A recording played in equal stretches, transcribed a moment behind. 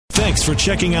Thanks for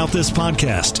checking out this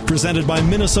podcast presented by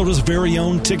Minnesota's very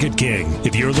own Ticket King.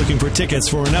 If you're looking for tickets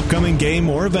for an upcoming game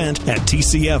or event at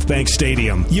TCF Bank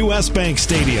Stadium, US Bank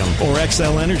Stadium, or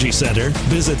XL Energy Center,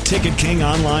 visit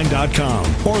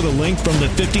TicketKingOnline.com or the link from the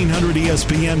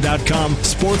 1500ESPN.com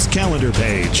sports calendar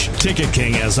page. Ticket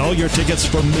King has all your tickets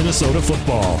for Minnesota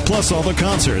football, plus all the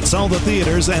concerts, all the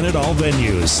theaters, and at all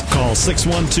venues. Call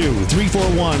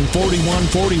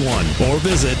 612-341-4141 or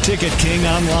visit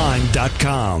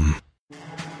TicketKingOnline.com.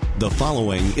 The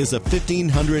following is a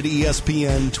 1500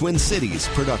 ESPN Twin Cities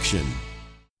production.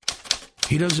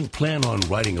 He doesn't plan on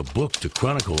writing a book to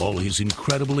chronicle all his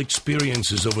incredible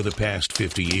experiences over the past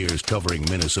 50 years covering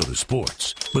Minnesota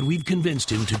sports, but we've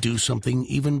convinced him to do something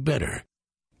even better,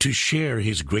 to share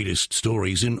his greatest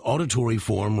stories in auditory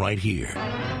form right here.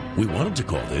 We wanted to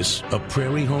call this a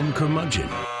Prairie Home Curmudgeon,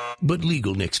 but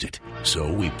legal nixed it.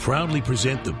 So we proudly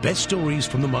present the best stories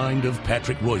from the mind of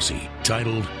Patrick Royce,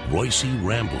 titled Royce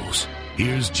Rambles.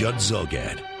 Here's Judd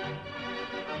Zulgad.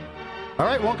 All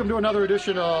right, welcome to another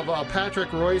edition of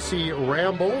Patrick Royce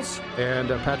Rambles. And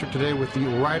Patrick, today with the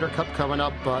Ryder Cup coming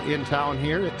up in town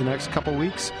here in the next couple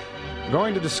weeks, we're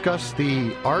going to discuss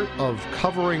the art of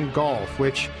covering golf,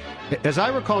 which, as I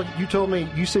recall, you told me,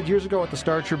 you said years ago at the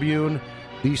Star Tribune,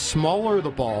 the smaller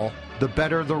the ball, the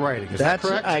better the writing. Is that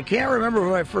correct? I can't remember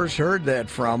who I first heard that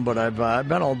from, but I've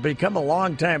become a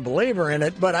long-time believer in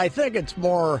it. But I think it's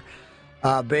more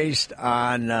based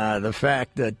on the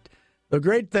fact that the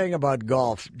great thing about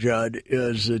golf, Judd,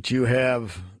 is that you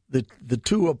have the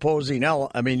two opposing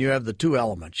you have the two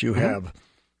elements. You have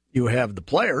the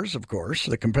players, of course,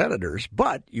 the competitors,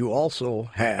 but you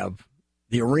also have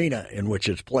the arena in which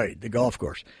it's played, the golf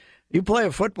course. You play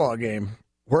a football game,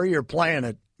 where you're playing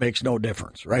it makes no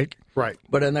difference, right? Right.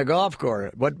 But in the golf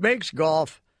course, what makes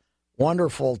golf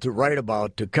wonderful to write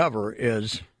about, to cover,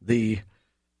 is the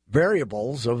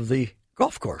variables of the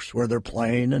golf course where they're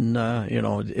playing, and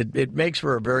it makes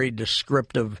for a very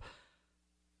descriptive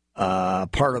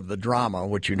part of the drama,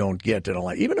 which you don't get in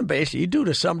even in baseball. You do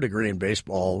to some degree in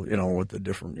baseball, with the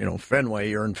different, Fenway.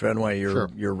 You're in Fenway.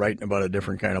 You're writing about a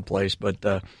different kind of place. But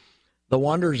the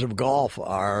wonders of golf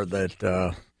are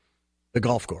that the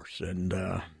golf course, and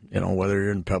whether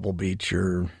you're in Pebble Beach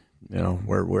or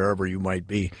wherever you might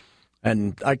be.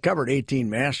 And I covered 18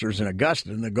 Masters in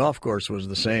Augusta, and the golf course was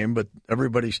the same, but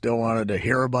everybody still wanted to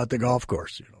hear about the golf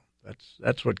course.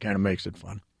 That's what kind of makes it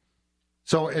fun.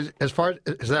 So as far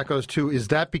as that goes, too, is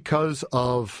that because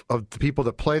of the people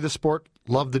that play the sport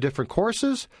love the different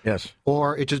courses? Yes.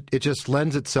 Or it just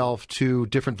lends itself to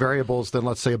different variables than,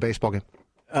 let's say, a baseball game?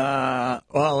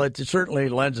 Well, it certainly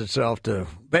lends itself to.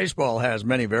 Baseball has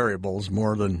many variables,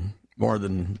 more than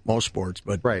most sports,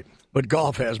 but right. But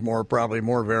golf has probably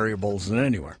more variables than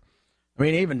anywhere. I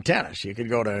mean, even tennis. You could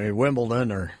go to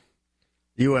Wimbledon or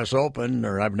the U.S. Open,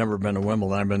 or I've never been to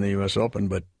Wimbledon. I've been to the U.S. Open,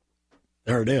 but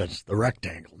there it is, the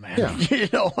rectangle, man.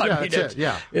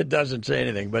 Yeah. It doesn't say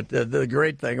anything. But the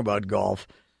great thing about golf,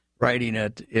 writing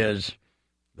it, is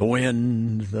the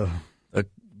wind, the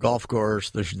golf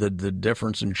course, the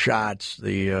difference in shots,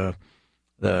 the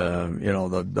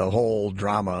whole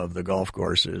drama of the golf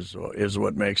course is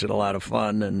what makes it a lot of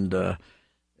fun, and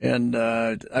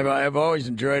I've always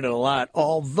enjoyed it a lot.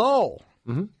 Although,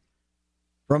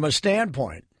 from a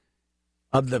standpoint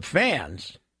of the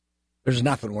fans, there's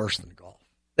nothing worse than golf.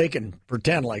 They can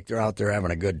pretend like they're out there having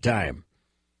a good time,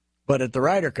 but at the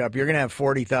Ryder Cup, you're going to have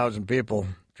 40,000 people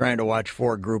trying to watch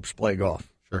four groups play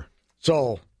golf. Sure.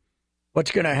 So what's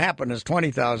going to happen is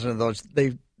 20,000 of those,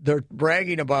 they're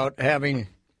bragging about having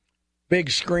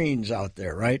big screens out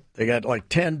there, right? They got like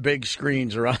 10 big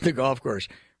screens around the golf course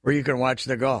where you can watch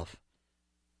the golf.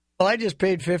 Well, I just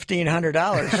paid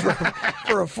 $1,500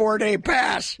 for a 4-day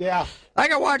pass. Yeah, I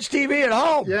can watch TV at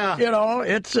home. Yeah,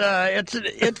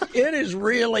 it is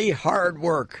really hard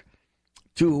work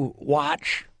to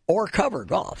watch or cover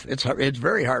golf. It's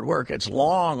very hard work. It's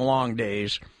long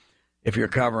days if you're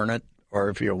covering it, or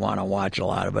if you want to watch a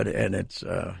lot of it, and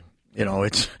you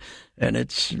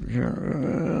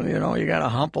got to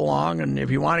hump along, and if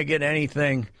you want to get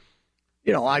anything,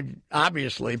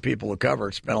 obviously people who cover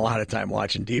it spend a lot of time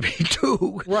watching TV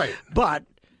too, right? But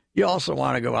you also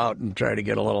want to go out and try to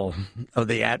get a little of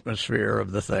the atmosphere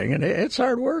of the thing, and it's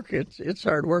hard work. It's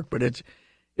hard work, but it's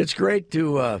great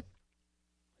to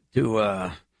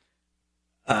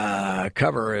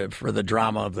cover it for the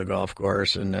drama of the golf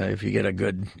course, and if you get a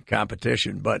good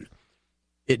competition. But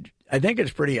I think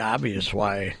it's pretty obvious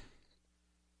why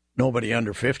nobody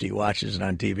under 50 watches it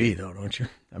on TV, though, don't you?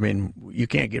 I mean, you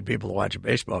can't get people to watch a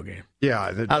baseball game.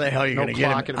 Yeah. How the hell are you going to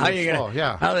get them?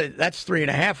 That's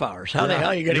 3.5 hours. How the hell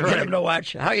are you going to get them to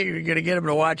watch? How are you going to get them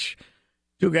to watch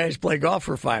two guys play golf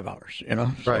for 5 hours,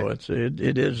 So Right.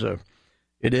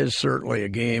 it is certainly a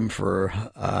game for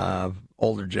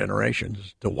older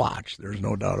generations to watch. There's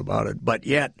no doubt about it. But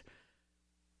yet,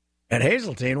 at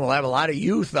Hazeltine, we'll have a lot of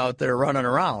youth out there running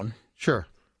around. Sure.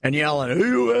 And yelling,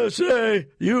 USA,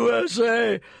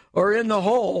 USA, or in the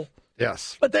hole.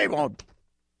 Yes. But they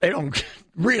don't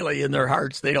really, in their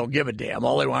hearts, they don't give a damn.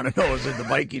 All they want to know is if the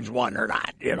Vikings won or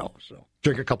not, So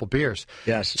Drink a couple beers.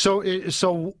 Yes.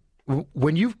 So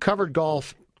when you've covered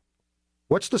golf,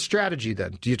 what's the strategy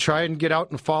then? Do you try and get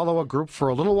out and follow a group for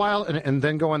a little while and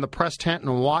then go in the press tent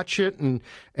and watch it and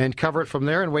cover it from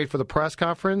there and wait for the press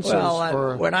conference?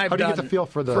 Well, when I've how do you done, get the feel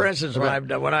for the? For instance,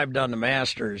 event? when I've done the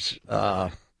Masters,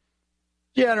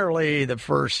 generally the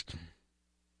first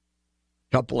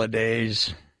couple of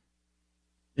days,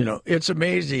 it's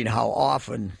amazing how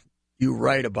often you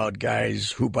write about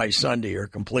guys who by Sunday are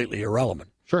completely irrelevant.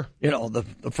 Sure.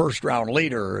 The first round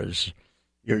leader is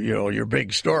your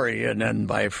big story, and then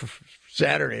by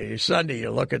Sunday,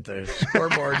 you look at the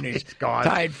scoreboard and he's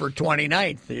tied for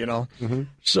 29th. Mm-hmm.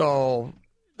 So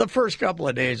the first couple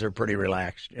of days are pretty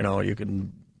relaxed. You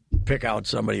can pick out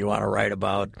somebody you want to write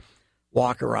about,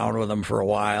 walk around with them for a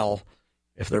while.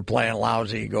 If they're playing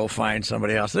lousy, go find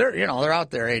somebody else. They're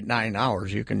out there 8-9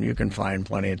 hours. You can find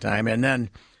plenty of time. And then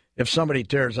if somebody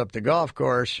tears up the golf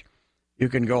course, you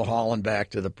can go hauling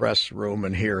back to the press room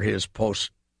and hear his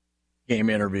post-game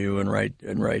interview and write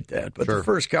that. But The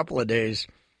first couple of days,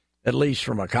 at least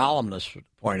from a columnist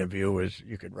point of view, is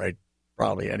you could write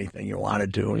probably anything you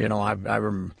wanted to.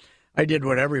 I did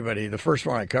what everybody. The first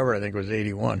one I covered, I think, was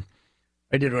 81.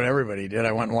 I did what everybody did.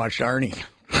 I went and watched Arnie.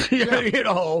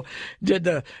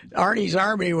 Arnie's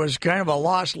Army was kind of a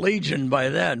lost legion by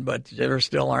then, but there was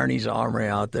still Arnie's Army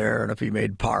out there, and if he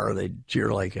made par, they'd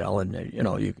cheer like hell, and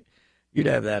you'd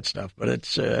have that stuff. But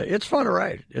it's fun to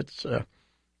write. It's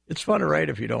fun to write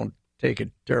if you don't take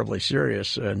it terribly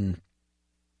serious. And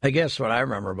I guess what I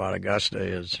remember about Augusta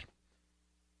is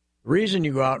the reason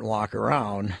you go out and walk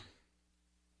around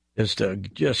is to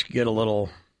just get a little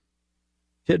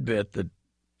tidbit that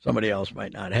somebody else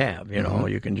might not have. Mm-hmm.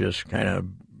 You can just kind of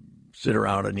sit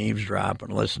around and eavesdrop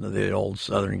and listen to the old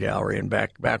Southern Gallery. And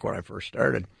back when I first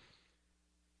started,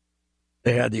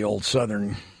 they had the old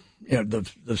Southern,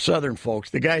 the Southern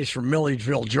folks. The guys from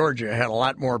Milledgeville, Georgia, had a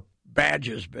lot more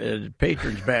badges,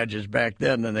 patrons badges back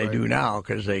then than they do now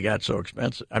because they got so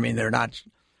expensive. I mean,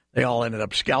 they all ended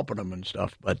up scalping them and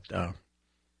stuff. But I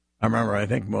remember, I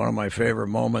think one of my favorite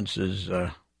moments is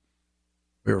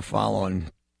we were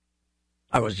following.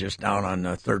 I was just down on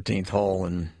the 13th hole,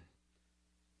 and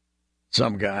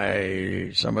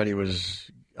somebody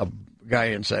was a guy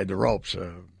inside the ropes,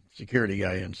 a security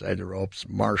guy inside the ropes,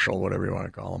 marshal, whatever you want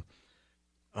to call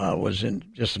him, was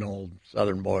just an old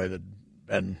Southern boy that had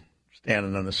been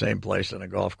standing on the same place on a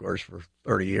golf course for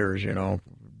 30 years,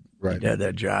 Right. He had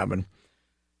that job,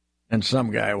 and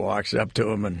some guy walks up to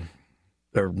him, and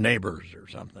they're neighbors or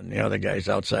something. The guy's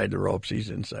outside the ropes, he's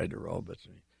inside the ropes.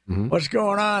 Mm-hmm. What's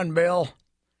going on, Bill?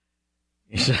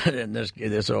 He said, and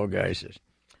this old guy says,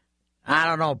 I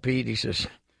don't know, Pete. He says,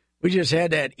 we just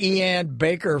had that Ian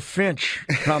Baker Finch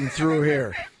come through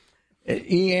here.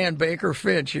 Ian Baker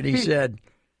Finch. And he said,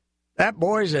 that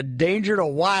boy's a danger to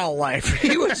wildlife.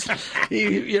 That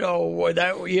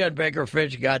Ian Baker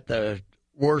Finch got the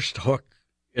worst hook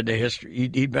in the history.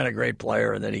 He'd been a great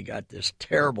player, and then he got this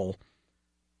terrible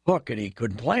hook, and he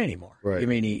couldn't play anymore. Right. I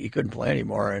mean, he couldn't play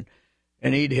anymore,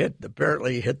 and he'd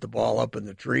apparently hit the ball up in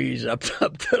the trees, up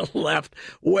to the left,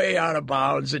 way out of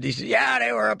bounds. And he said, yeah,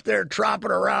 they were up there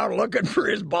tromping around looking for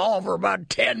his ball for about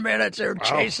 10 minutes. They were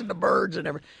chasing the birds and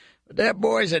everything. But that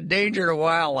boy's a danger to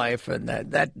wildlife, and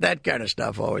that kind of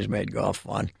stuff always made golf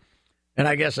fun. And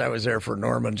I guess I was there for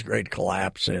Norman's great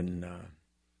collapse in,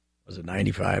 was it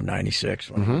 95, 96,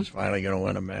 when he was finally going to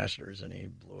win a Masters, and he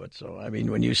blew it. So, I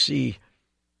mean, when you see,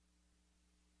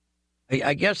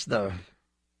 I guess the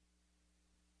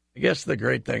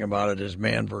great thing about it is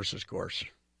man versus course,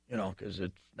 because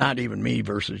it's not even me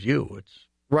versus you. It's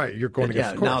Right, you're going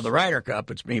against the course. Now the Ryder Cup,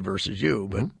 it's me versus you,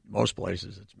 but most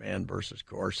places it's man versus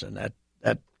course, and that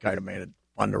kind of made it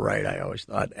fun to write, I always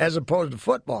thought, as opposed to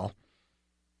football,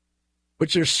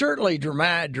 which there's certainly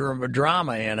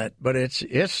drama in it, but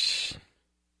it's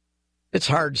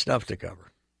hard stuff to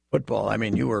cover. Football, I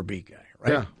mean, you were a beat guy,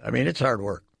 right? Yeah. I mean, it's hard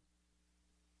work.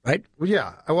 Right? Well,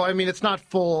 yeah. Well, I mean, it's not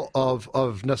full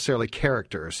of necessarily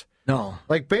characters. No.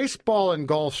 Like baseball and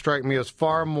golf strike me as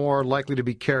far more likely to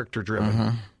be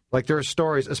character-driven. Like there are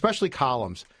stories, especially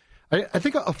columns. I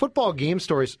think a football game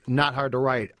story is not hard to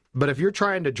write, but if you're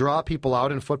trying to draw people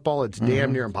out in football, it's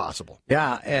damn near impossible.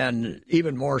 Yeah, and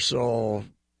even more so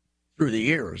through the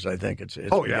years. I think it's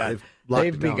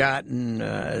they've begotten.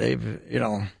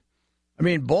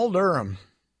 Bull Durham.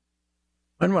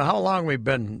 How long we've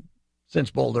been since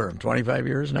Bull Durham? 25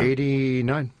 years now.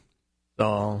 89.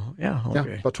 So okay,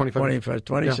 yeah, about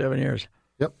 27 years.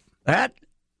 Yep. That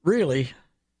really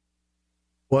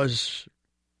was,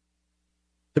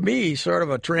 to me, sort of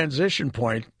a transition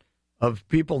point of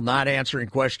people not answering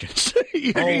questions.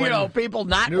 People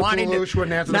not wanting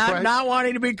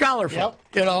to be colorful.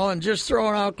 Yep. And just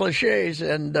throwing out cliches,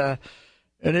 and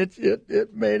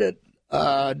it made it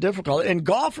difficult. And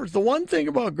golfers, the one thing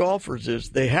about golfers is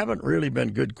they haven't really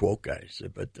been good quote guys,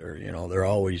 but they're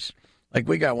always, like,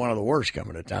 we got one of the worst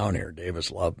coming to town here,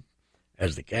 Davis Love,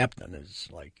 as the captain. Is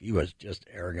like, he was just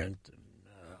arrogant and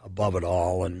above it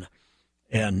all,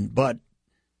 but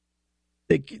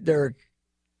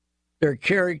they're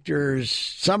characters.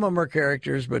 Some of them are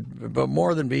characters, but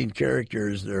more than being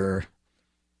characters, they're,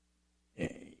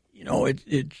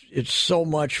 it's so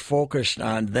much focused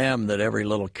on them that every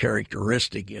little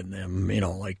characteristic in them,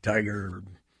 like Tiger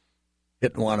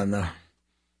hitting one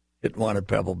at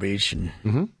Pebble Beach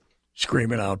and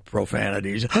screaming out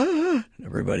profanities,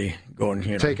 everybody going,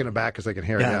 taken aback because they can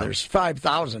hear it. Yeah, there's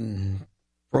 5,000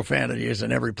 profanities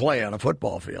in every play on a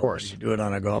football field. Of course. You do it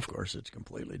on a golf course, it's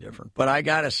completely different. But I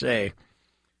got to say,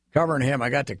 covering him, I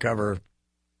got to cover,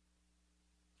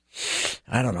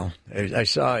 I don't know, I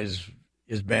saw his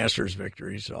Masters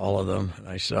victories, all of them. And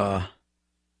I saw at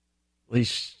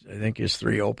least, I think, his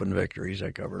 3 Open victories.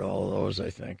 I covered all of those, I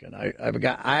think. And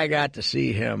I got to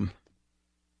see him.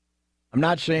 I'm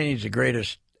not saying he's the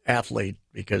greatest athlete,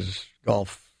 because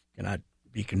golf cannot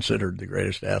be considered the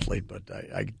greatest athlete, but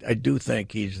I do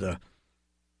think he's the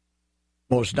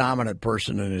most dominant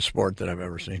person in his sport that I've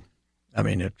ever seen. I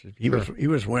mean, he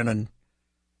was winning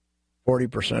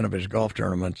 40% of his golf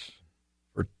tournaments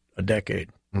for a decade.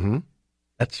 Mm-hmm.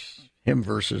 That's him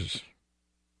versus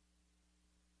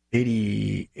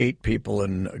 88 people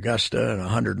in Augusta and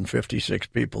 156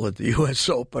 people at the U.S.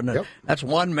 Open. Yep. That's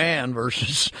one man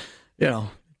versus,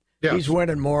 he's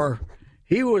winning more.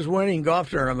 He was winning golf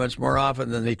tournaments more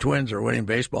often than the Twins are winning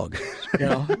baseball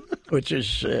games, which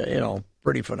is,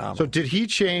 pretty phenomenal. So did he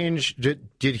change,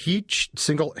 did he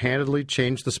single-handedly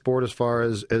change the sport as far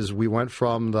as we went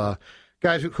from the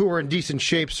guys who were in decent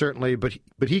shape, certainly, but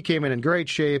he came in great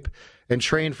shape and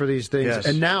trained for these things. Yes.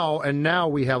 And now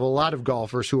we have a lot of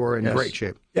golfers who are in great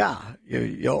shape. Yeah.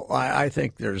 I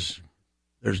think there's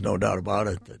no doubt about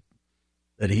it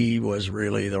that he was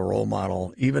really the role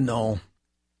model, even though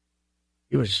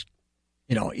he was,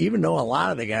 even though a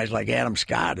lot of the guys like Adam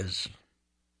Scott is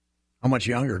how much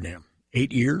younger than him?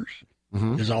 8 years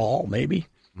is all, maybe.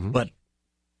 Mm-hmm. But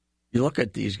you look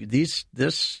at this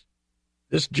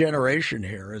generation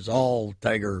here is all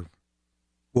Tiger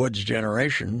Woods'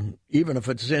 generation, even if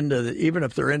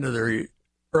they're into their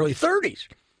early 30s,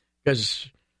 because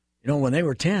when they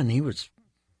were 10, he was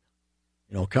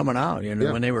coming out.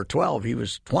 When they were 12, he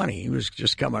was 20. He was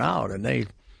just coming out, and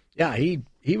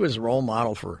he was a role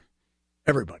model for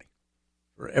everybody.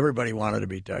 Everybody wanted to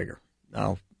be Tiger.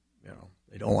 Now,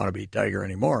 they don't want to be Tiger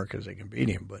anymore because they can beat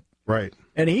him, but. Right.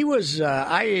 And he was, a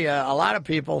lot of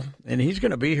people, and he's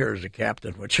going to be here as a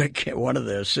captain, which I can't, one of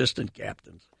the assistant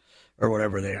captains or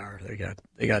whatever they are.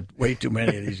 They got way too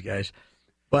many of these guys.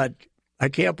 But I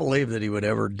can't believe that he would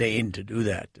ever deign to do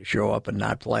that, to show up and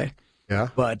not play. Yeah.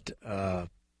 But a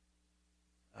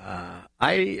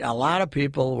lot of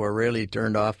people were really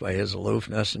turned off by his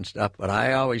aloofness and stuff, but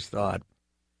I always thought,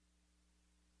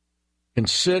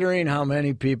 considering how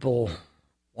many people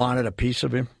wanted a piece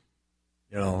of him,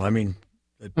 he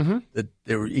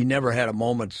never had a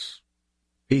moment's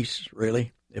peace,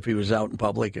 really, if he was out in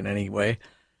public in any way.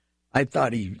 I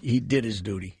thought he did his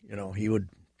duty. He would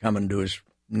come and do his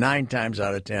 9 times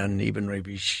out of 10, even if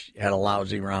he had a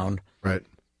lousy round. Right.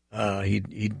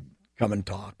 He'd come and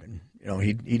talk, and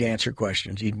he'd answer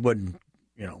questions. He wouldn't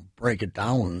break it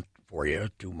down for you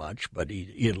too much, but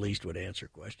he at least would answer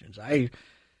questions. I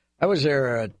was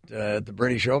there at the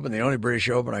British Open. The only British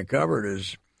Open I covered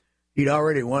is. He'd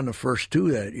already won the first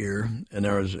 2 that year, and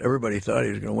everybody thought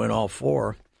he was going to win all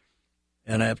 4.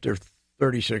 And after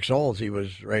 36 holes, he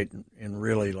was right in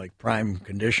really like prime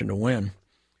condition to win.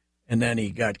 And then he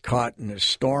got caught in a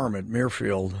storm at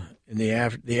Muirfield. In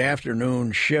the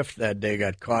afternoon shift that day,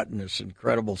 got caught in this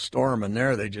incredible storm, and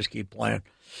there they just keep playing.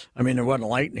 I mean, there wasn't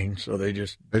lightning, so they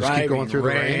just keep going through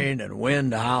rain the and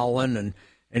wind howling, and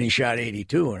he shot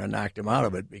 82, and it knocked him out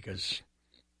of it because.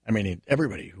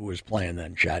 Everybody who was playing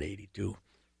then shot 82,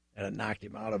 and it knocked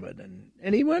him out of it.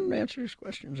 And he went and answered his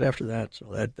questions after that.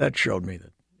 So that showed me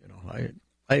that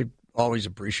I always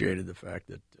appreciated the fact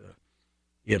that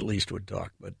he at least would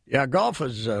talk. But, yeah, golf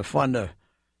is fun to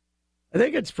 – I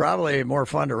think it's probably more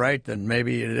fun to write than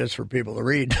maybe it is for people to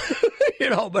read,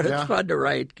 but it's fun to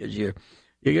write because you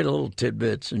get a little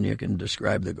tidbits and you can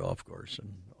describe the golf course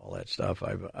and all that stuff.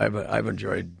 I've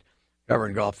enjoyed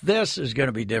covering golf. This is going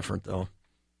to be different, though.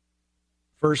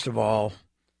 First of all,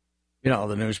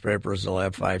 the newspapers will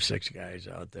have 5-6 guys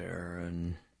out there,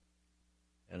 and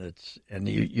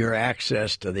your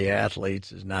access to the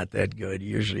athletes is not that good.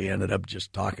 You usually ended up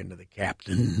just talking to the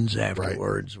captains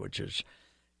afterwards, which is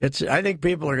I think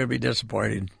people are going to be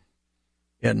disappointed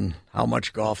in how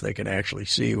much golf they can actually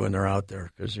see when they're out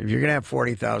there. Because if you're going to have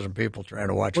 40,000 people trying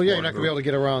to watch, you're not going to be able to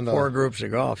get around four groups of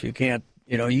golf. You can't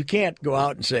go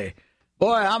out and say,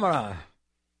 "Boy, I'm going to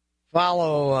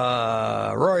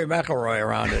follow Rory McIlroy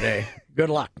around today." Good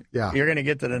luck. Yeah, you're going to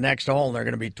get to the next hole and they're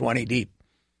going to be 20 deep.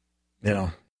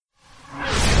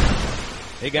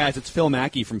 Hey guys, it's Phil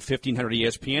Mackey from 1500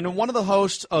 ESPN and one of the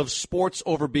hosts of Sports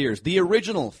Over Beers, the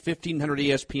original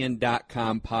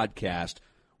 1500ESPN.com podcast,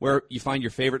 where you find your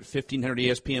favorite 1500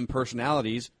 ESPN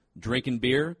personalities drinking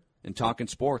beer and talking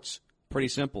sports. Pretty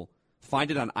simple. Find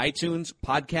it on iTunes,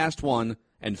 Podcast One,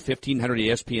 and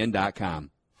 1500ESPN.com.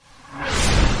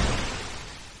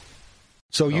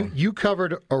 So you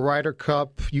covered a Ryder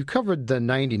Cup. You covered the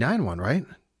 99 one, right?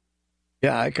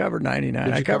 Yeah, I covered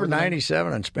 99. I covered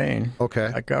 97 in Spain.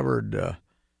 Okay. I covered, how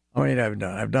many did I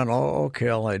done? I've done Oak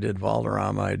Hill. I did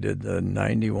Valderrama. I did the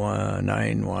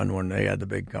 9-1 when they had the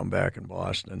big comeback in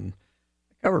Boston.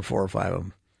 I covered 4 or 5 of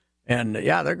them. And,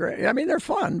 yeah, they're great. I mean, they're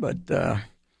fun, but the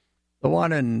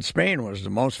one in Spain was the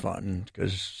most fun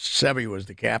because Seve was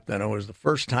the captain. It was the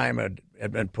first time it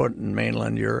had been put in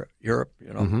mainland Europe,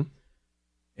 Mm-hmm.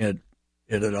 It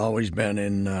had always been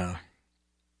in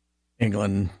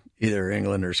England, either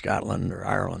England or Scotland or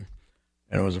Ireland.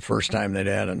 And it was the first time they'd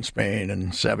had it in Spain,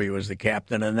 and Seve was the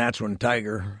captain, and that's when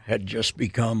Tiger had just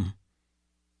become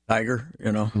Tiger,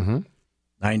 Mm-hmm.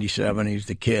 97, he's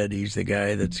the kid. He's the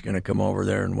guy that's going to come over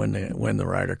there and win the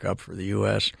Ryder Cup for the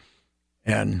U.S.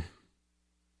 And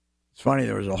it's funny,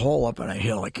 there was a hole up on a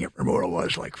hill. I can't remember what it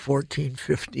was, like 14,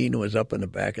 15 was up in the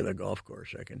back of the golf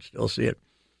course. I can still see it.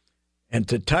 And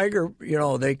to Tiger,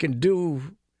 they can do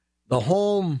the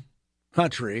home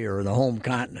country or the home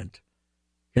continent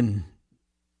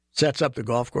sets up the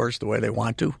golf course the way they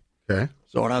want to. Okay.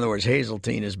 So, in other words,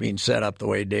 Hazeltine is being set up the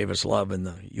way Davis Love and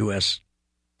the U.S.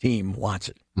 team wants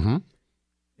it. Mm-hmm.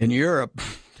 In Europe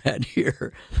that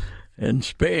year, in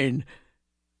Spain,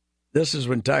 this is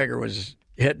when Tiger was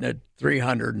hitting at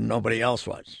 300 and nobody else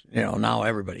was. Now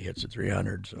everybody hits at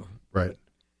 300. So right.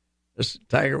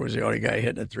 Tiger was the only guy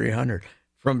hitting at 300.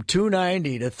 From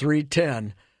 290 to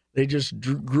 310, they just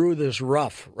grew this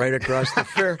rough right across the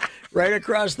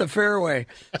fairway.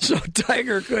 So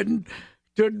Tiger couldn't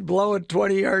blow it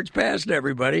 20 yards past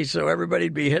everybody. So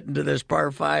everybody'd be hitting to this par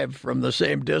 5 from the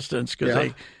same distance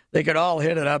because they could all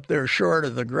hit it up there short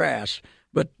of the grass.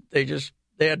 But they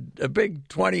had a big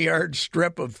 20-yard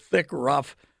strip of thick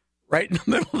rough right in the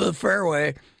middle of the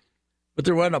fairway. But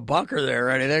there wasn't a bunker there or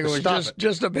anything. It was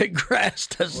just a big grass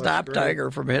to stop Tiger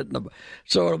from hitting them.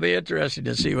 So it'll be interesting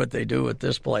to see what they do with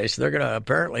this place. They're going to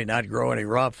apparently not grow any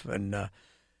rough, and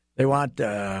they want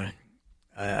it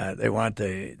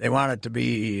to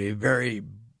be very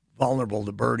vulnerable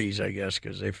to birdies, I guess,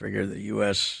 because they figure the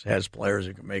U.S. has players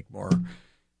who can make more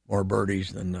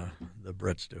birdies than the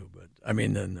Brits do. But I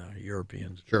mean, than the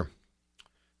Europeans. Sure.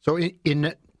 So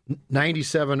in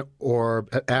 97 or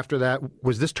after that,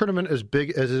 was this tournament as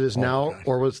big as it is now,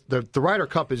 or was the Ryder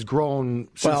Cup has grown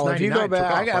since 99? Well, if you go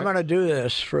back, I'm going to do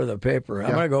this for the paper.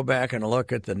 I'm going to go back and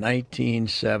look at the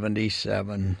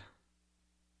 1977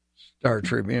 Star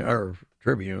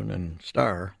Tribune and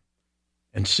Star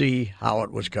and see how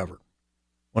it was covered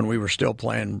when we were still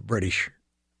playing British.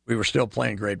 We were still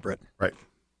playing Great Britain. Right.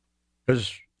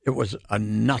 Because it was a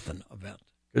nothing event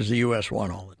because the U.S.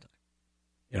 won all the time.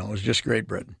 It was just Great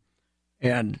Britain.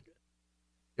 And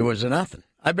it was a nothing.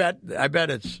 I bet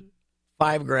it's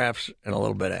 5 graphs and a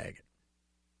little bit of agate.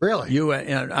 Really?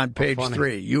 On page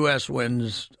 3, U.S.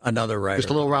 wins another Ryder. Just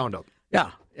a little roundup.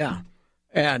 Yeah.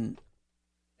 And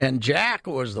Jack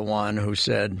was the one who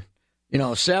said,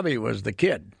 Seve was the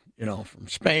kid, from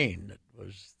Spain that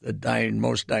was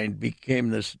became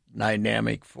this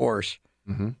dynamic force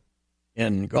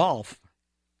in golf.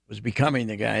 Was becoming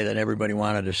the guy that everybody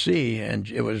wanted to see, and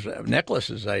it was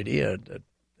Nicklaus's idea to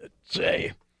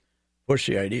push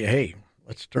the idea. Hey,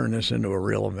 let's turn this into a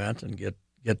real event and get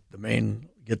the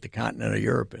continent of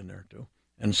Europe in there too.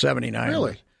 And 79,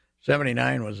 really,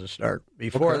 79 was the start.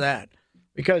 Before that,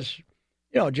 because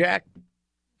Jack,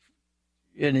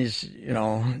 in his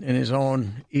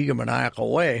own egomaniacal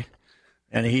way,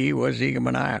 and he was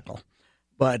egomaniacal,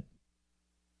 but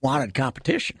wanted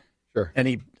competition. Sure.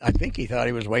 And I think he thought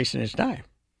he was wasting his time.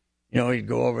 He'd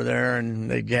go over there and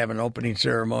they'd have an opening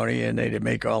ceremony and they'd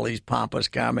make all these pompous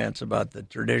comments about the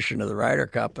tradition of the Ryder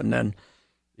Cup, and then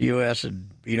the U.S.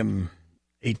 had beat him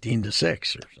 18-6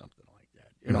 or something like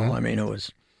that. I mean, it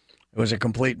was a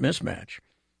complete mismatch,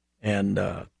 and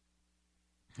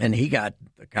he got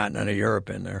the continent of Europe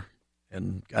in there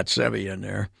and got Seve in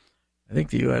there. I think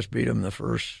the U.S. beat him the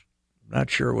first. I'm not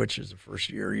sure which is the first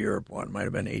year Europe won. Might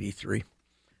have been '83,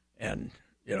 and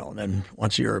then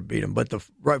once Europe beat him. But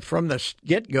right from the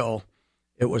get-go,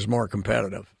 it was more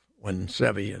competitive when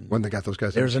Seve and when they got those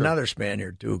guys. There's another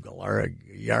Spaniard too,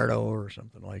 Gallardo or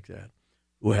something like that,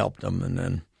 who helped them, and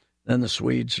then the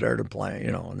Swedes started playing,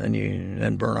 and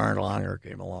then Bernhard Langer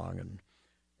came along,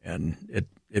 and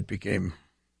it became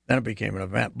an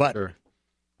event. But sure.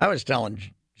 I was telling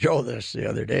Joe this the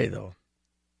other day, though.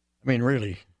 I mean,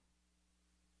 really,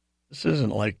 this isn't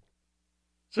like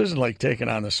taking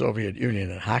on the Soviet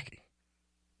Union in hockey.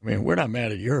 I mean, we're not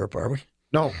mad at Europe, are we?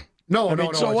 No.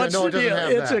 So what's the deal?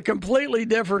 It's a completely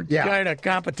different kind of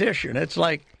competition. It's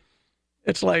like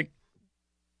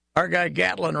our guy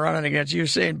Gatlin running against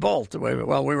Usain Bolt.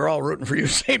 Well, we were all rooting for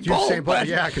Usain Bolt.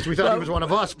 Because we thought he was one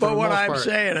of us. But what I'm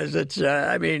saying is,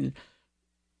 I mean,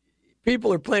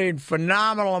 people are paying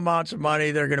phenomenal amounts of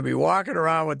money. They're going to be walking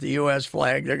around with the U.S.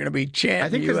 flag. They're going to be chanting. I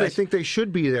think because they think they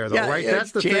should be there, though, right?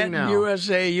 That's the thing now.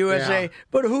 USA. Yeah.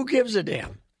 But who gives a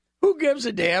damn? Who gives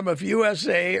a damn if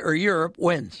USA or Europe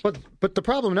wins? But the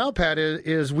problem now, Pat,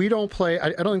 is we don't play.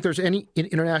 I don't think there's any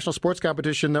international sports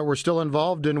competition that we're still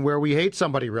involved in where we hate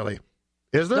somebody, really.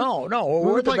 Is there? No.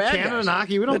 We're the like bad Canada guys. and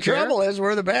hockey. We don't the care. The trouble is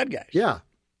we're the bad guys. Yeah.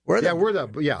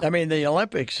 I mean, the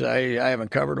Olympics, I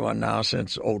haven't covered one now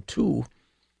since 2002.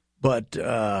 But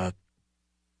by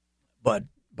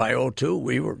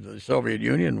 2002, the Soviet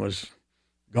Union was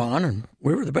gone, and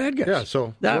we were the bad guys. Yeah,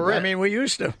 so I mean, we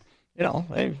used to,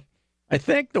 I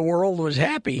think the world was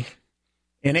happy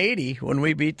in 80 when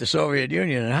we beat the Soviet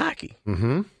Union in hockey.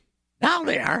 Mm-hmm. Now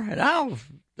they are. Now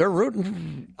they're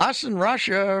rooting us and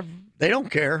Russia. They don't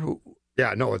care who.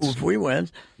 Yeah, no, if we win,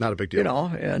 not a big deal.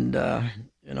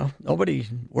 Nobody.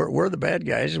 We're the bad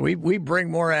guys. We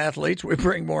bring more athletes. We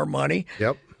bring more money.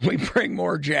 Yep. We bring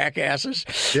more jackasses.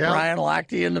 Yeah. Ryan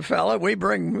Lochte and the fella. We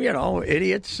bring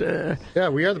idiots. Yeah,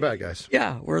 we are the bad guys.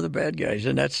 Yeah, we're the bad guys,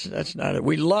 and that's not it.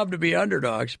 We love to be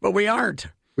underdogs, but we aren't.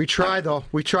 We try though.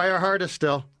 We try our hardest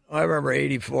still. I remember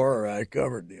 '84. I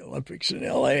covered the Olympics in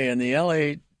L.A., and the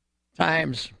L.A.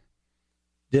 Times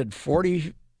did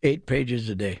 48 pages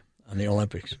a day on the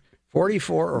Olympics.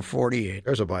 44 or 48.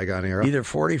 There's a bygone era. Either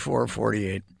 44 or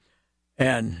 48.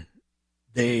 And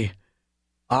they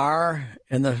are,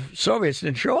 and the Soviets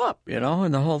didn't show up, in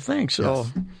the whole thing. So,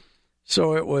 yes.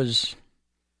 So it was,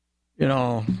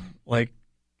 like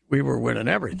we were winning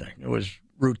everything. It was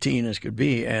routine as could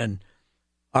be. And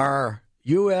our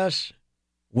U.S.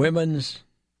 women's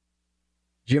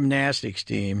gymnastics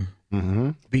team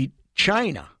beat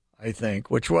China, I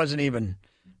think, which wasn't even...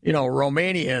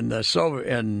 Romania and the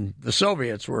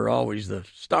Soviets were always the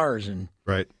stars in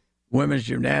women's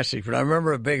gymnastics. But I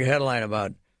remember a big headline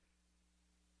about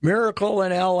miracle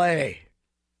in L.A.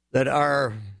 that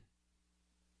our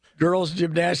girls'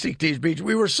 gymnastics teams beat.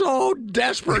 We were so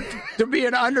desperate to be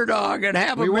an underdog and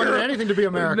have we wanted anything to be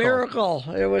a miracle. Miracle.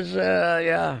 It was,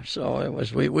 So it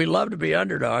was. We love to be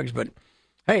underdogs, but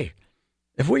hey,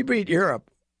 if we beat Europe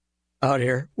out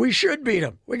here, we should beat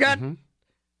them. We got.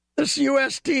 This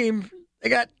U.S. team, they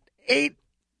got 8,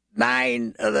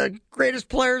 9 of the greatest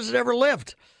players that ever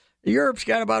lived. Europe's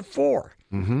got about 4.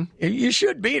 Mm-hmm. You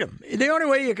should beat them. The only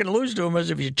way you can lose to them is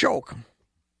if you choke.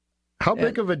 How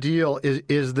big of a deal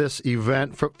is this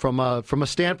event from a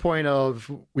standpoint of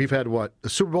we've had the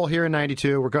Super Bowl here in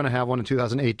 '92. We're going to have one in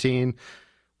 2018.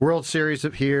 World Series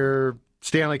up here.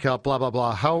 Stanley Cup, blah, blah,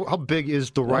 blah. How big is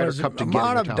the Ryder Cup to get into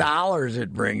town? The amount of dollars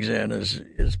it brings in is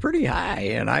pretty high.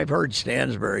 And I've heard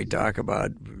Stansbury talk about,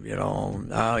 you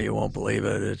won't believe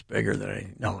it. It's bigger than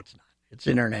anything. No, it's not. It's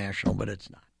international, but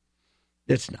it's not.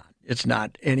 It's not. It's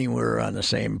not anywhere on the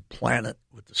same planet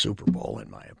with the Super Bowl, in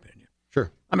my opinion.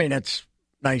 Sure. I mean, it's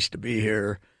nice to be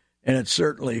here, and it's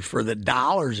certainly for the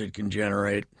dollars it can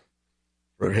generate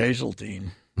for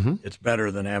Hazeltine, it's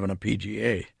better than having a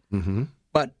PGA. Mm-hmm.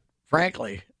 But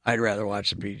frankly, I'd rather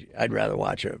watch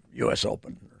a U.S.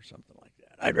 Open or something like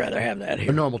that. I'd rather have that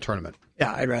here. A normal tournament.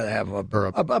 Yeah, I'd rather have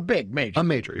a big major. A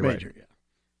major, right.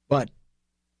 Yeah.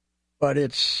 But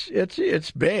it's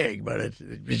big, but it's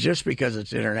just because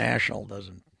it's international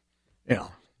doesn't,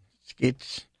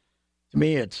 it's to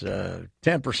me it's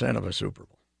 10% of a Super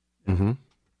Bowl. Mm-hmm.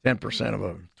 10% of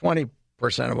a 20%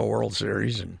 of a World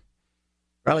Series and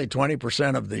probably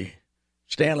 20% of the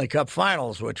Stanley Cup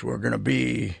Finals, which we're going to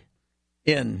be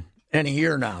in any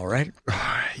year now, right?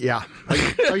 Yeah.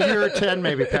 A year or 10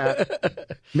 maybe,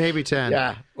 Pat. Maybe 10.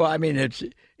 Yeah. Well, I mean,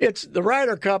 it's the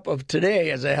Ryder Cup of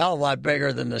today is a hell of a lot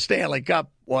bigger than the Stanley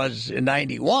Cup was in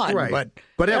 91. Right.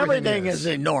 But everything is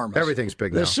enormous. Everything's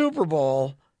big now. The Super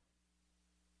Bowl,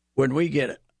 when we get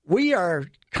it, we are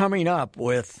coming up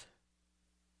with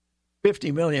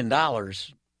 $50 million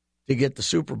to get the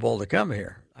Super Bowl to come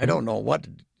here. I don't know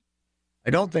I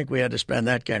don't think we had to spend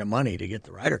that kind of money to get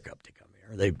the Ryder Cup to come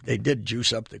here. They did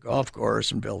juice up the golf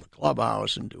course and build a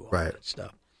clubhouse and do all that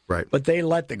stuff. Right. But they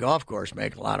let the golf course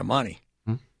make a lot of money,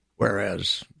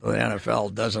 whereas the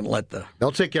NFL doesn't let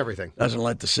they'll take everything. Doesn't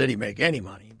let the city make any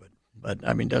money, but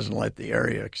I mean doesn't let the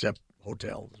area accept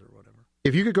hotels or whatever.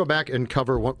 If you could go back and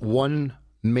cover one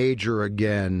major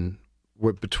again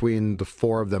between the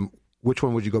four of them, which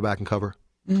one would you go back and cover?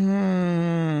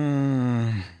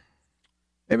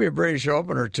 Maybe a British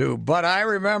Open or two. But I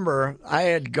remember I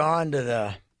had gone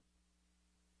to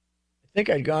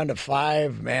I'd gone to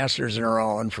 5 Masters in a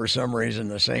row, and for some reason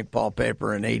the St. Paul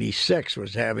paper in '86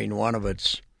 was having one of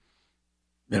its,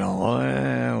 we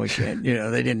can't,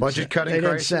 they didn't budget cutting. They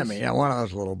didn't send me. Yeah, one of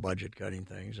those little budget cutting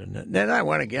things, and then I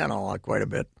went again quite a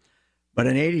bit. But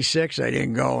in '86 I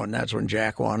didn't go, and that's when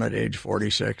Jack won at age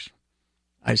 46.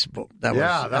 I suppose I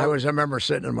remember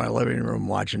sitting in my living room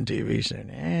watching TV,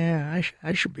 saying,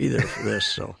 I should be there for this.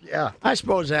 So yeah, I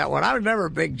suppose that one. I was never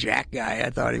a big Jack guy. I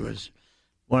thought he was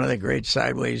one of the great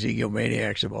sideways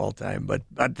egomaniacs of all time. But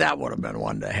that would have been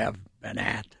one to have been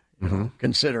at,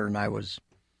 considering I was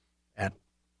at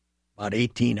about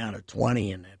 18 out of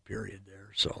 20 in that period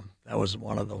there. So that was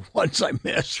one of the ones I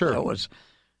missed. Sure,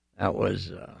 that was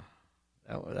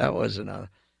another.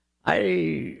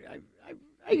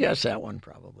 I guess that one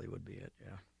probably would be it.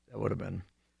 Yeah, that would have been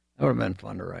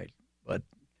fun to write. But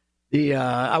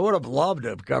I would have loved to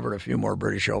have covered a few more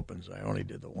British Opens. I only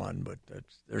did the one, but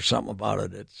there's something about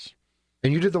it.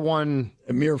 And you did the one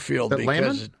at Muirfield at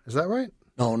Lehman? Is that right?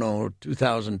 No,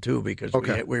 2002 because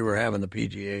we were having the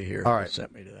PGA here. All right, they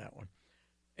sent me to that one.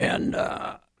 And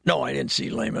no, I didn't see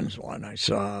Lehman's one. I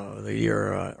saw the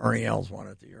year Ernie Els won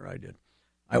it. The year I did,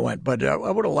 I went. But I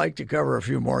would have liked to cover a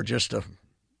few more just to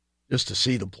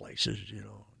see the places,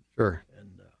 Sure.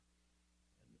 And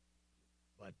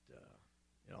but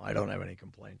I don't have any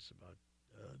complaints about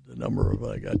the number of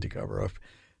I got to cover.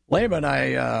 Lehman,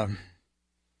 I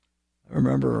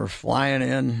remember flying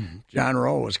in. John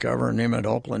Rowe was covering him at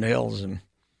Oakland Hills, and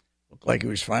looked like he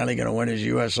was finally going to win his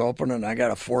U.S. Open. And I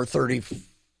got a 4:30.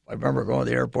 I remember going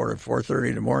to the airport at 4:30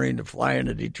 in the morning to fly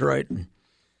into Detroit and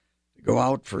to go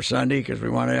out for Sunday because we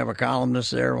wanted to have a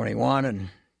columnist there when he won. And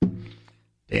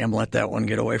damn, let that one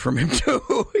get away from him,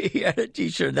 too. He had a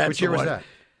T-shirt. Which year was that?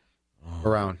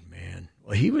 Around. Man.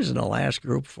 Well, he was in the last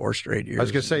group 4 straight years. I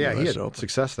was going to say, he had Open.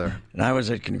 Success there. And I was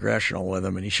at Congressional with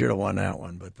him, and he should have won that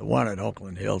one. But the one at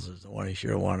Oakland Hills is the one he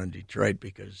should have won in Detroit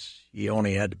because he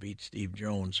only had to beat Steve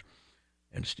Jones.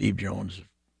 And Steve Jones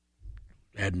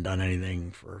hadn't done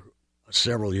anything for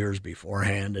several years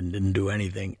beforehand and didn't do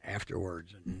anything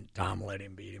afterwards. And Tom let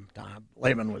him beat him.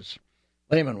 Lehman was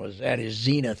at his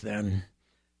zenith then.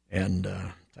 And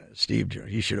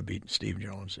he should have beaten Steve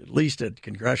Jones. At least at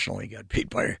Congressional, he got beat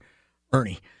by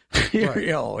Ernie. Right.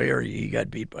 Here he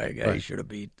got beat by a guy right. he should have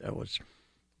beat. That was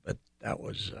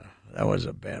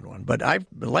a bad one. But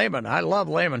Lehman, I love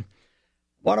Lehman.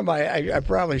 One of I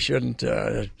probably shouldn't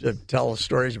tell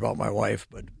stories about my wife,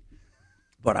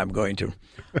 but I'm going to.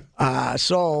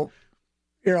 So,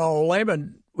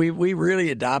 Lehman, we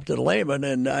really adopted Lehman,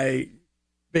 and I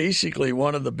basically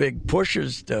one of the big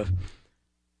pushes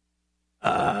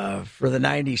for the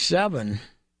 '97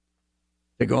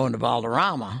 to go into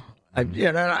Valderrama.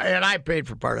 And I paid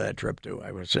for part of that trip too,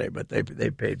 I would say, but they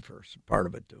paid for part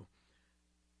of it too.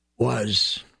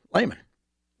 Was Lehman?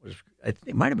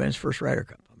 It might have been his first Ryder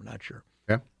Cup. I'm not sure.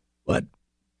 Yeah, but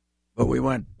we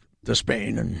went to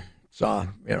Spain and saw,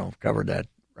 covered that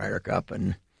Ryder Cup,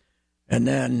 and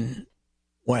then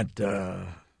went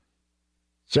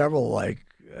several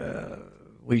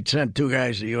we sent 2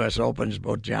 guys to U.S. Opens,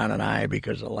 both John and I,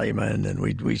 because of Lehman, and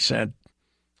we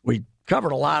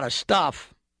covered a lot of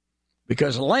stuff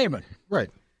because of Lehman. Right.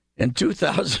 In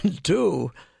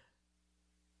 2002,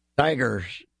 Tiger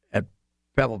at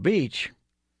Pebble Beach,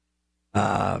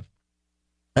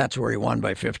 that's where he won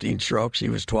by 15 strokes. He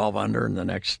was 12 under, and the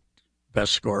next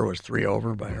best score was 3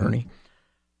 over by Ernie.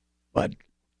 But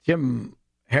Tim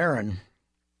Herron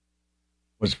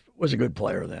was a good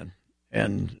player then,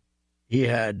 and he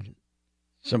had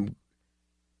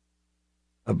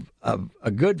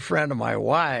a good friend of my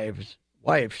wife's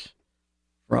wife's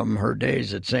from her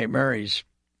days at St. Mary's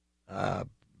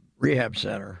Rehab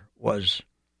Center was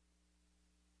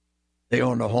they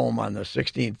owned a home on the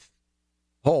 16th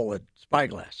hole at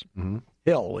Spyglass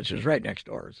Hill, which is right next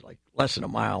door. It's like less than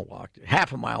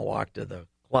half a mile walk to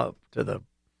the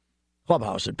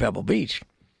clubhouse at Pebble Beach.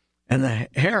 And the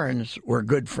Herons were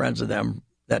good friends of them,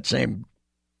 that same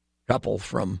couple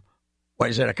from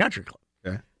Wayzata Country Club.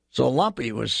 Okay. So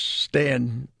Lumpy was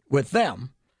staying with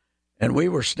them, and we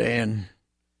were staying.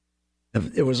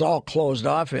 It was all closed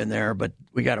off in there, but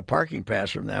we got a parking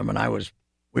pass from them, and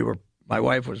my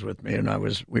wife was with me, and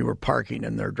we were parking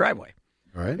in their driveway.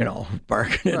 All right.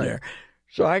 Parking in there.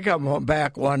 So I come home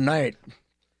back one night,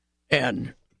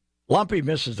 and Lumpy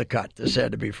misses the cut. This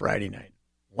had to be Friday night.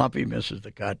 Lumpy misses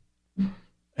the cut,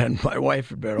 and my wife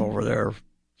had been over there.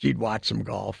 She'd watched some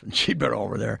golf, and she'd been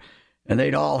over there, and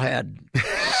they'd all had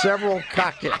several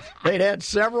cocktails. They'd had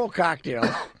several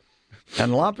cocktails,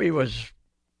 and Lumpy was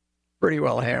pretty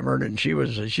well hammered, and she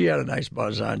had a nice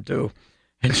buzz on too,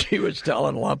 and she was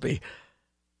telling Lumpy,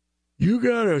 "You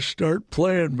got to start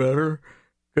playing better,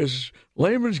 because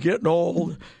Lehman's getting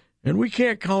old, and we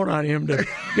can't count on him to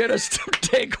get us to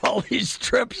take all these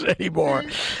trips anymore.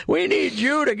 We need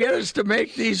you to get us to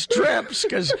make these trips,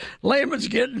 because Lehman's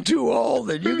getting too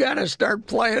old, and you got to start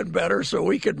playing better so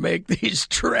we can make these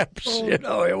trips." It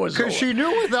was Because she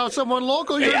knew without someone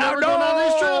local, you're never going on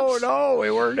these trips. No,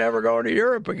 we weren't never going to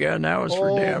Europe again. That was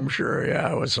for damn sure.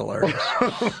 Yeah, it was hilarious.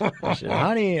 I said,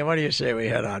 "Honey, what do you say we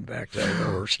head on back to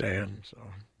where we're staying?" So.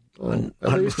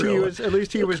 At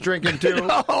least he was drinking too.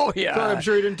 Oh yeah, so I'm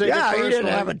sure he didn't take it personally. He didn't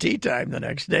have a tea time the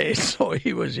next day, so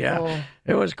he was. It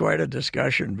was quite a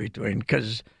discussion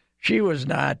because she was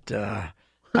not. I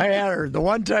had her the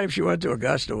one time she went to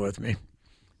Augusta with me.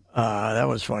 That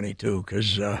was funny too,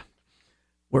 because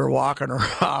we're walking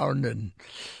around and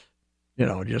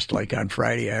just like on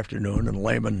Friday afternoon, and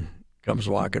Lehman comes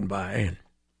walking by,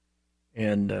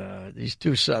 and these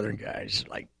two Southern guys,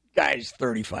 like guys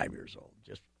 35 years old.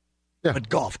 But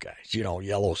golf guys,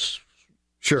 yellow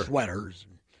sweaters,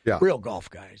 real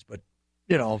golf guys, but,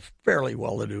 fairly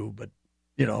well-to-do, but,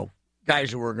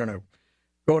 guys who were going to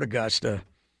go to Augusta,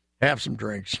 have some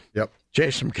drinks,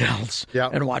 chase some counts,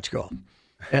 and watch golf.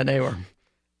 And they were,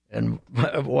 and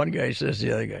one guy says to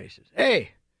the other guy, he says,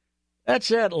 "Hey, that's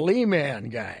that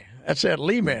Lehman guy.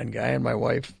 And my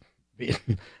wife,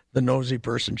 being the nosy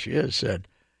person she is, said,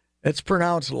 "It's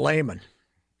pronounced Lehman."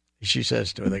 She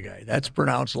says to the guy, "That's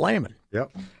pronounced Lehman."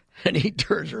 Yep. And he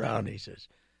turns around and he says,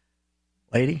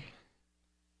 "Lady,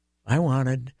 if I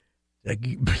wanted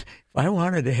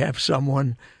to have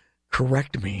someone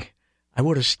correct me, I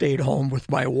would have stayed home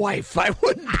with my wife. I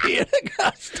wouldn't be in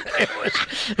Augusta."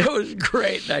 It was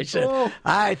great. And I said,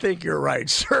 "I think you're right,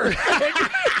 sir."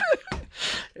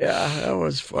 Yeah, that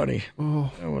was funny.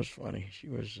 That was funny. She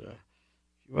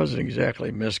wasn't exactly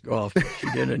Miss Golf, but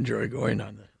she did enjoy going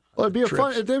on the. Well,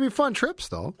 they'd be fun trips,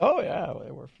 though. Oh yeah, they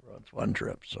were fun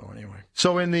trips. So anyway,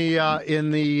 so in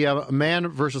the man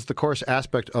versus the course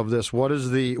aspect of this, what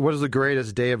is the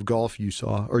greatest day of golf you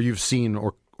saw or you've seen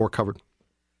or covered?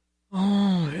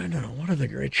 Oh, I don't know. What are the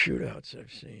great shootouts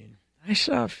I've seen? I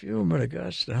saw a few of them at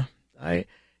Augusta. One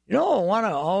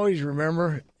I always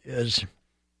remember is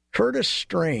Curtis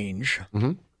Strange.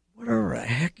 Mm-hmm. Whatever the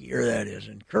heck year that is,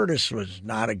 and Curtis was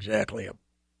not exactly a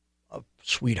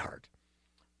sweetheart.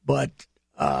 But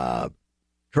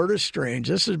Curtis Strange,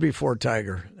 this is before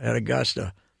Tiger at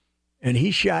Augusta, and he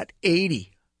shot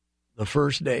 80 the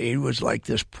first day. He was like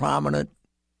this prominent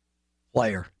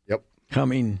player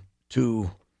coming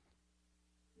to,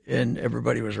 and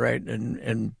everybody was right.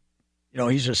 And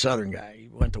he's a Southern guy. He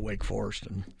went to Wake Forest,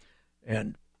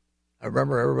 and I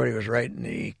remember everybody was right in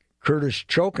the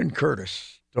choking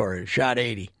Curtis story. Shot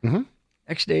 80. Mm-hmm.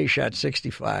 Next day he shot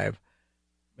 65,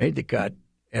 made the cut,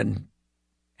 and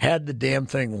had the damn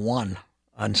thing won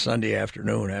on Sunday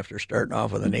afternoon after starting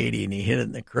off with an 80, and he hit it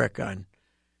in the creek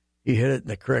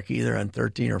either on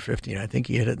 13 or 15. I think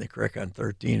he hit it in the creek on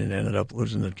 13 and ended up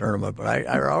losing the tournament. But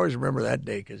I always remember that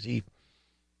day because he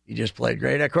just played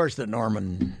great. Of course, the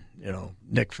Norman,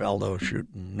 Nick Faldo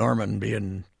shooting, Norman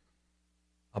being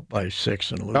up by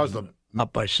 6 and losing. That was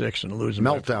up by 6 and losing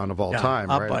meltdown of all time.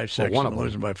 Up right? by 6 and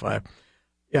losing by 5.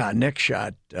 Yeah, Nick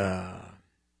shot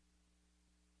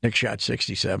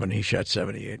 67. He shot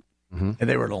 78. Mm-hmm. And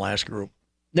they were in the last group.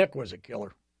 Nick was a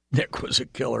killer.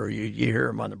 You hear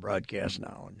him on the broadcast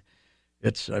now, and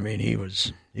he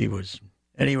was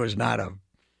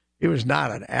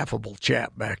not an affable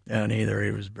chap back then either.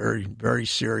 He was very, very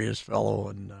serious fellow.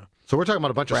 And so we're talking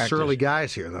about a bunch of surly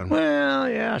guys here, then. Well,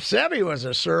 yeah, Seve was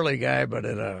a surly guy, but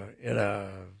in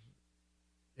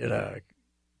a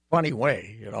funny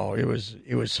way. You know, it was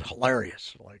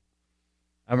hilarious. Like,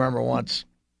 I remember once,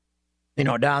 you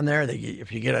know, down there,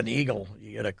 if you get an eagle,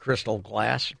 you get a crystal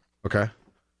glass. Okay.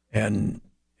 And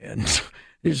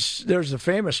there's a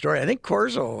famous story. I think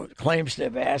Corzo claims to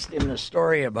have asked him the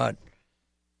story about,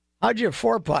 how'd you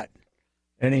 4-putt?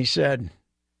 And he said,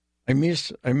 I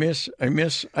miss, I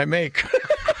make.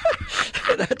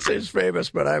 That's his famous,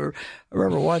 but I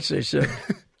remember once they said,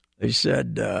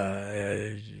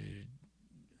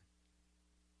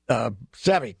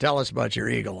 Sevy, tell us about your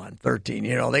eagle on 13.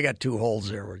 You know, they got 2 holes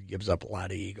there where it gives up a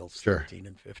lot of eagles, sure. 13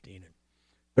 and 15. And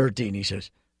 13, he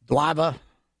says, Dwava,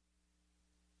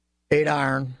 8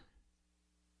 iron,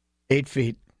 8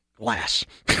 feet, glass.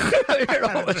 You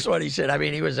know, that's what he said. I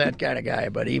mean, he was that kind of guy,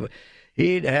 but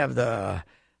he'd have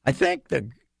I think the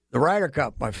Ryder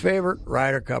Cup, my favorite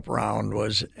Ryder Cup round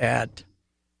was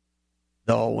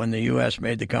when the U.S.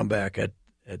 made the comeback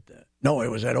no,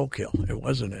 it was at Oak Hill. It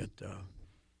wasn't at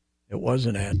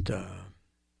the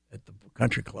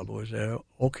country club. It was at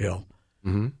Oak Hill.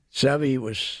 Mm-hmm. Sevy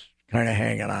was kind of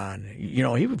hanging on. You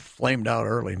know, he flamed out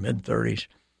early, mid-30s.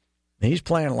 He's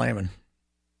playing Lehman,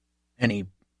 and he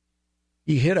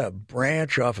hit a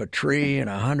branch off a tree in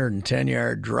a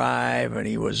 110-yard drive, and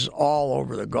he was all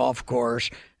over the golf course,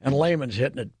 and Lehman's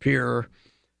hitting it pure,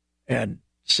 and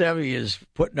Sevy is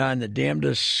putting on the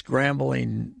damnedest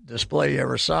scrambling display you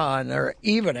ever saw, and they're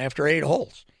even after 8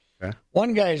 holes. Okay.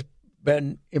 One guy's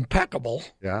been impeccable.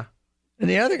 Yeah. And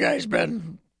the other guy's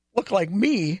look like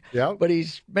me, yeah. But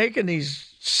he's making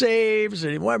these saves.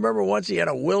 And I remember once he had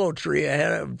a willow tree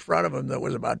in front of him that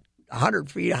was about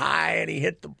 100 feet high, and he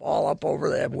hit the ball up over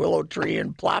that willow tree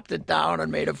and plopped it down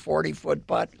and made a 40-foot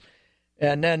putt.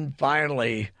 And then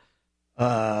finally,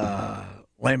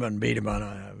 Lehman beat him on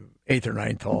a 8th or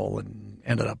 9th hole and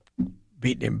ended up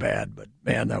beating him bad. But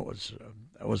man, that was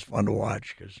fun to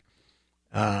watch because.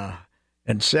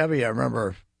 And Sevy, I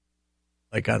remember,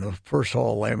 like on the first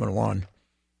hole, Lehman won.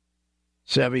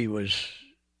 Sevy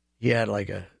he had like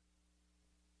a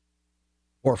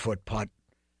 4-foot putt,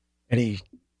 and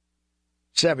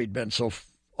Sevy'd been so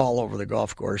all over the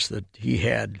golf course that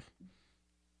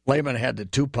Lehman had the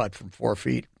 2-putt from 4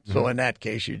 feet. Mm-hmm. So in that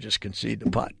case, you just concede the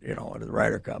putt, you know, at the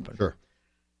Ryder Cup. Sure.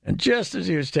 And just as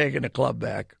he was taking the club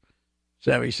back,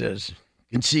 Sevy says,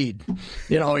 concede.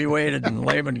 You know, he waited, and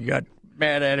Lehman got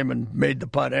mad at him and made the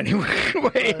putt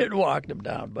anyway and walked him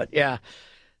down. But yeah,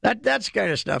 that's the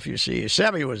kind of stuff you see.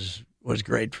 Sevy was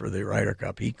great for the Ryder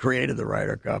Cup. He created the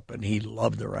Ryder Cup, and he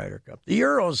loved the Ryder Cup. The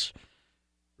Euros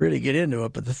really get into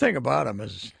it, but the thing about them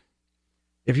is,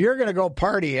 if you're going to go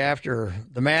party after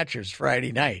the matches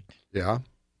Friday night, yeah,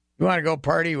 you want to go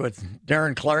party with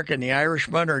Darren Clark and the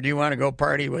Irishman, or do you want to go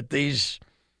party with these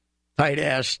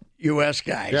tight-ass U.S.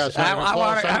 guys? Yes, I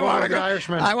want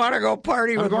to go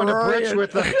party with Rory. I'm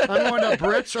going to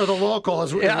Brits or the local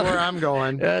is where I'm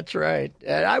going. That's right.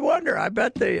 And I wonder. I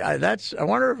bet I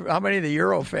wonder how many of the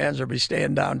Euro fans will be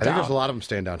staying downtown. I think there's a lot of them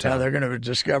staying downtown. Yeah, they're going to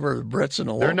discover the Brits and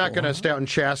the local. They're not going to stay out in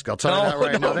Chaska. I'll tell you that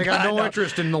right now. They got no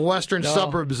interest in the western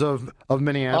suburbs of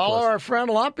Minneapolis. All our friend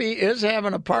Lumpy is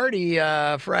having a party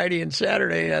Friday and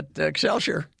Saturday at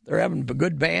Excelsior. They're having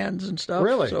good bands and stuff.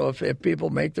 Really? So if people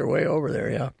make their way over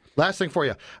there, yeah. Last thing for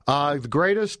you. The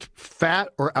greatest fat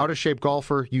or out-of-shape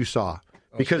golfer you saw?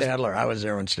 Because Stadler. I was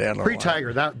there when Stadler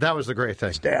pre-Tiger, that was the great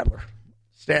thing.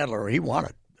 Stadler, he won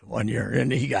it one year, and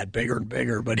he got bigger and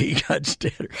bigger, but he got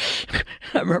Stadler.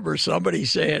 I remember somebody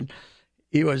saying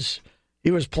he was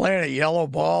playing a yellow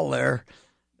ball there,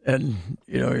 and,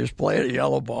 you know, he was playing a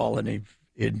yellow ball, and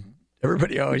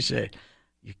everybody always said,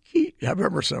 I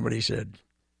remember somebody said,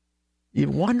 you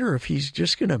wonder if he's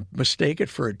just going to mistake it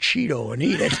for a Cheeto and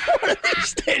eat it one of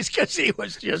these days because he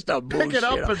was just a boost. Pick it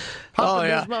up and pop it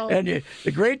in his mouth. And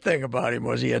the great thing about him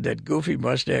was he had that goofy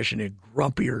mustache and a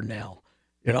grumpier Nell,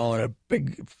 you know, and a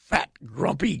big, fat,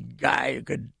 grumpy guy who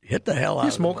could hit the hell out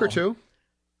of the ball. Smoker, too?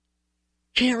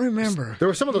 Can't remember. There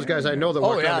were some of those guys I know that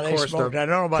walked down the course. Smoked. I don't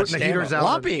know about the heaters out.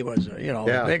 Lumpy was,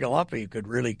 big Lumpy could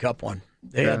really cup one.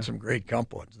 They had some great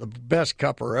cup ones. The best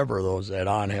cupper ever, those that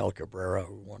Angel Cabrera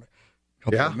who won it.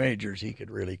 Couple of majors, he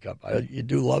could really cup. You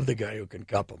do love the guy who can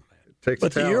cup them.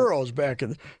 But the Euros back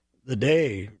in the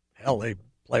day, hell, they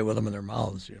play with them in their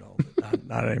mouths, you know. But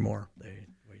not anymore.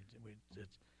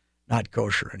 It's not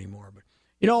kosher anymore. But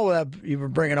you know, you were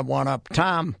bringing up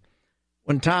Tom.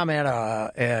 When Tom had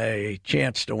a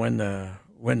chance to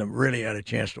really had a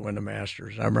chance to win the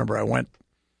Masters. I remember I went.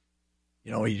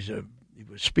 You know, he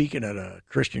was speaking at a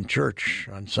Christian church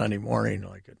on Sunday morning,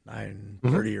 like at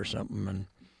 9:30 or something, and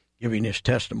giving his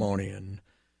testimony, and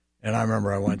I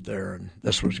remember I went there, and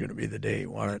this was going to be the day he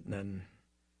won it, and then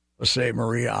Jose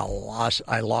Maria,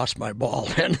 I lost my ball.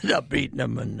 Ended up beating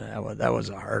him, and that was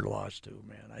a hard loss too,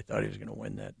 man. I thought he was going to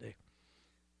win that day.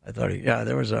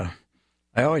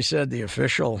 I always said the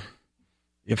official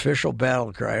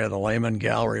battle cry of the Lehman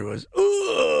Gallery was,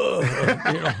 "Ooh!"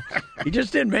 He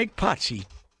just didn't make putts. He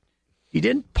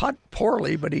didn't putt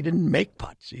poorly, but he didn't make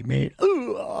putts. He made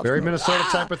very Minnesota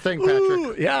type of thing, Patrick.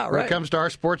 Ooh, yeah, right. When it comes to our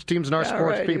sports teams and our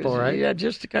sports people, right? Yeah,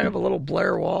 just kind of a little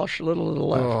Blair Walsh, a little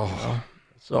left. Oh.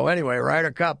 So anyway,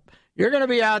 Ryder Cup. You're going to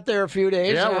be out there a few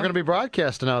days. Yeah, we're going to be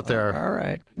broadcasting out there. All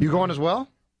right. You going as well?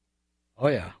 Oh,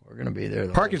 yeah. We're going to be there.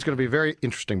 Parking's going to be very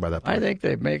interesting by that point. I think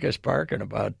they'd make us park in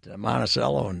about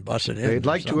Monticello and bus it in. They'd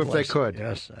like to if they could.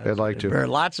 Yes. They'd like to. There are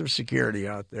lots of security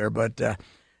out there. But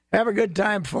have a good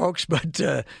time, folks. But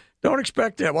don't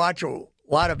expect to watch a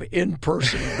lot of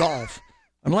in-person golf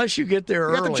unless you get there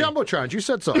early. You got the Jumbotrons. You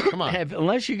said so. Come on.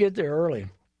 Unless you get there early.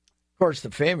 Of course,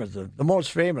 the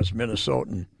most famous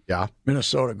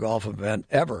Minnesota golf event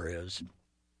ever is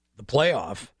the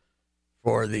playoff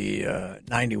for the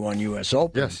 91 U.S.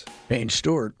 Open. Yes. Payne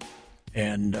Stewart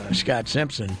and Scott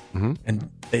Simpson. Mm-hmm. And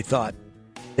they thought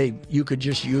you could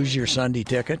just use your Sunday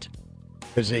ticket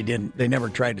because they never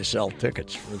tried to sell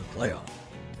tickets for the playoff.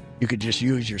 You could just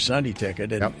use your Sunday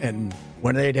ticket. And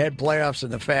when they'd had playoffs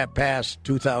in the Fat Pass,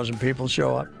 2,000 people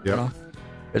show up. Yep.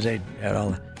 Because they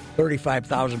had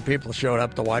 35,000 people showed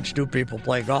up to watch two people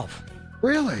play golf.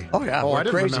 Really? Oh, yeah. Oh, I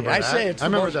didn't crazy. remember that. I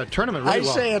remember that tournament really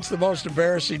well. I say it's the most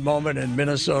embarrassing moment in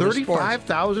Minnesota sports.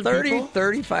 35,000 people?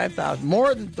 35,000.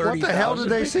 More than 30,000. What the hell did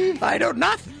they see? I don't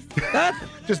nothing.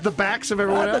 Just the backs of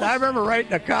everyone else? I remember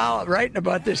writing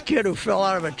about this kid who fell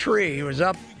out of a tree. He was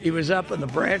up and the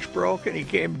branch broke and he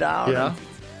came down. Yeah.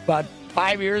 But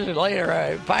 5 years ago,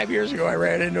 I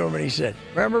ran into him and he said,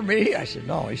 "Remember me?" I said,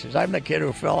 "No." He says, "I'm the kid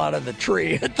who fell out of the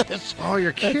tree at this." Oh,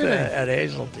 you're kidding. At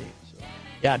Hazeltine. So,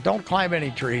 yeah, don't climb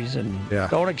any trees and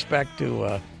don't expect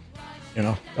to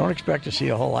see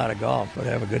a whole lot of golf, but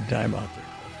have a good time out there.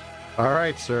 All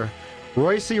right, sir.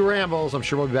 Royce Rambles. I'm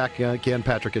sure we'll be back again.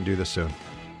 Patrick can do this soon.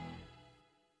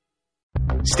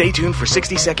 Stay tuned for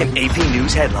 60-second AP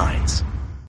News headlines.